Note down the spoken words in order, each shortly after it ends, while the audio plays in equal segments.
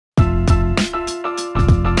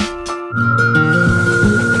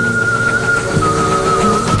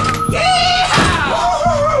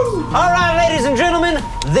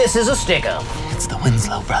this is a stick-up. It's the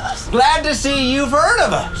Winslow Brothers. Glad to see you've heard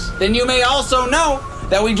of us. Then you may also know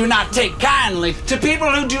that we do not take kindly to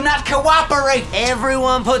people who do not cooperate.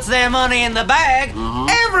 Everyone puts their money in the bag.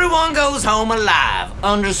 Everyone goes home alive.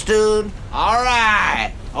 Understood? All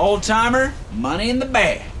right, old-timer, money in the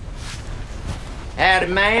bag. Howdy,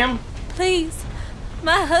 ma'am. Please,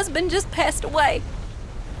 my husband just passed away.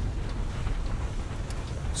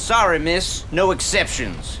 Sorry, miss. No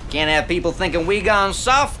exceptions. Can't have people thinking we gone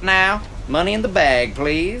soft now. Money in the bag,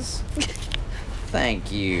 please.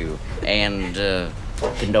 Thank you. And,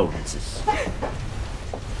 condolences.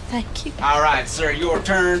 Thank you. All right, sir, your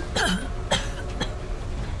turn.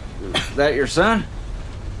 Is that your son?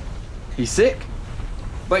 He's sick?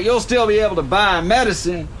 But you'll still be able to buy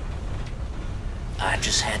medicine. I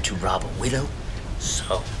just had to rob a widow,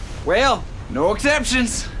 so... Well, no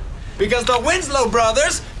exceptions. Because the Winslow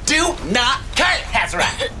Brothers do not care. That's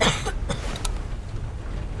right.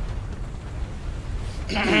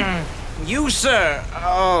 You, sir.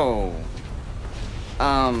 Oh.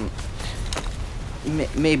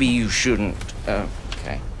 Maybe you shouldn't.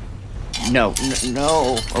 Okay. No.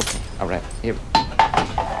 Okay. All right. Here.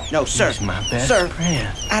 No, sir. He's my best sir, friend.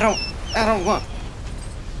 I don't want.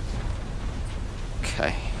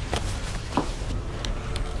 Okay.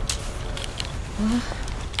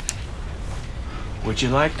 Would you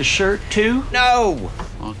like the shirt too? No.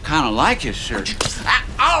 Well, I kind of like his shirt.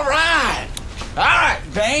 All right. All right.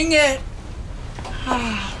 Dang it.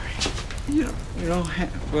 You don't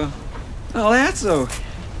have. Well. Oh, that's okay.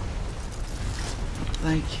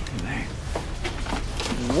 Thank you, man.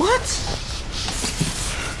 What?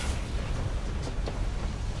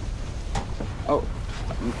 Oh,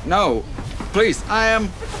 no. Please, I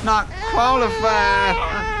am not qualified.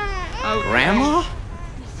 Okay. Grandma?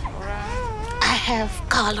 I have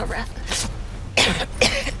cholera.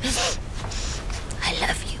 I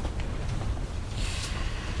love you.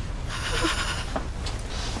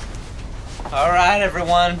 All right,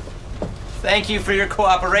 everyone. Thank you for your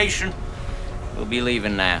cooperation. We'll be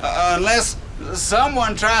leaving now. Unless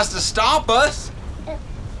someone tries to stop us.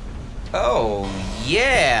 Oh,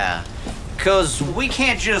 yeah. 'Cause we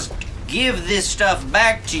can't just give this stuff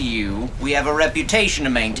back to you. We have a reputation to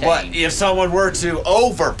maintain. But if someone were to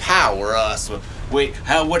overpower us, we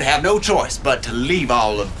would have no choice but to leave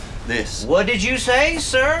all of this. What did you say,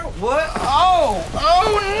 sir? What? Oh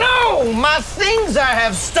no! My things I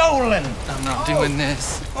have stolen! I'm not doing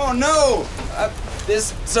this. Oh no!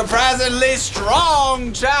 This surprisingly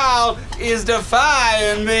strong child is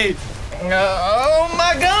defying me. Oh,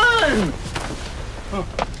 my gun!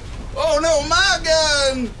 Oh no, my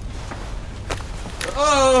gun!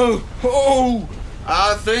 Oh,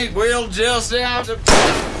 I think we'll just have to...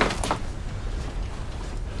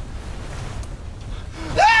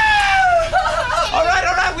 All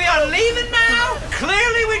right, we are leaving now.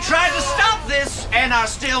 Clearly we tried to stop this and are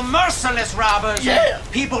still merciless robbers. Yeah.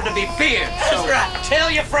 People to be feared. So right. Tell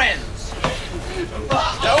your friends.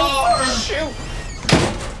 Don't shoot!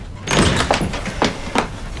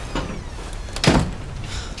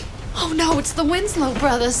 Oh no, it's the Winslow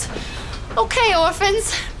Brothers. Okay,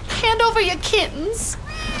 orphans, hand over your kittens.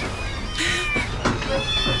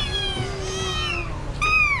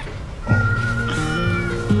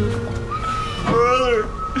 Brother.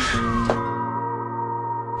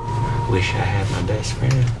 Wish I had my best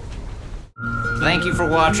friend. Thank you for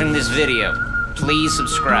watching this video. Please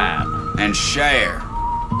subscribe. And share.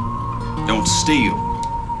 Don't steal.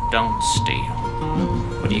 Don't steal.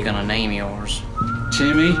 What are you gonna name yours?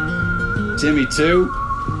 Timmy 2,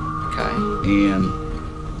 Okay. and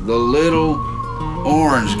the little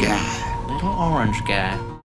orange guy. Little orange guy.